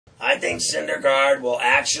I think Syndergaard will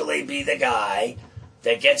actually be the guy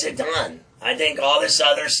that gets it done. I think all this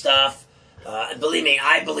other stuff, believe me,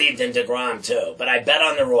 I believed in DeGrom too, but I bet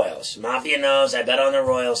on the Royals. Mafia knows I bet on the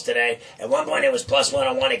Royals today. At one point it was plus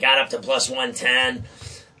 101. It got up to plus 110.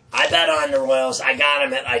 I bet on the Royals. I got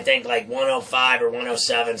them at, I think, like 105 or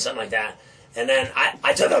 107, something like that. And then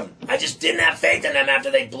I took them. I just didn't have faith in them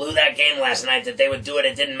after they blew that game last night that they would do it.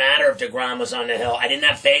 It didn't matter if DeGrom was on the hill. I didn't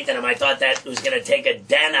have faith in them. I thought that was going to take a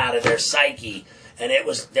dent out of their psyche. And they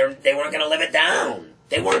weren't going to live it down.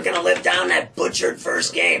 They weren't going to live down that butchered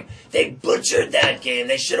first game. They butchered that game.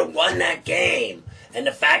 They should have won that game. And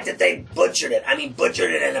the fact that they butchered it, I mean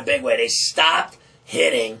butchered it in a big way. They stopped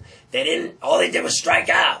hitting. All they did was strike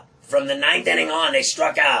out. From the ninth inning on, they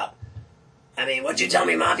struck out. I mean, what'd you tell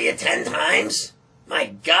me, Mafia, 10 times? My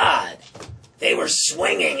God. They were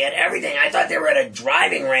swinging at everything. I thought they were at a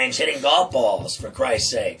driving range hitting golf balls, for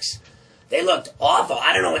Christ's sakes. They looked awful.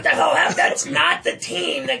 I don't know what the hell happened. That's not the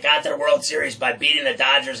team that got to the World Series by beating the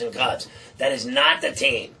Dodgers and Cubs. That is not the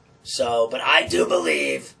team. So, but I do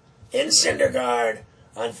believe in Syndergaard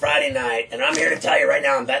on Friday night, and I'm here to tell you right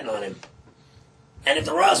now I'm betting on him. And if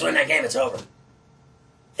the Royals win that game, it's over.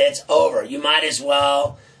 It's over. You might as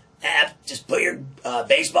well just put your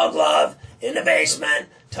baseball glove in the basement,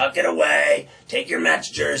 tuck it away, take your Mets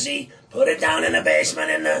jersey, put it down in the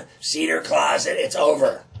basement in the cedar closet. It's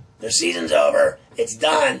over. Their season's over. It's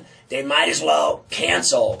done. They might as well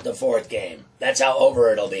cancel the fourth game. That's how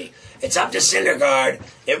over it'll be. It's up to Syndergaard.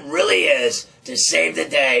 It really is to save the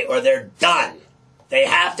day or they're done. They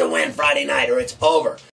have to win Friday night or it's over.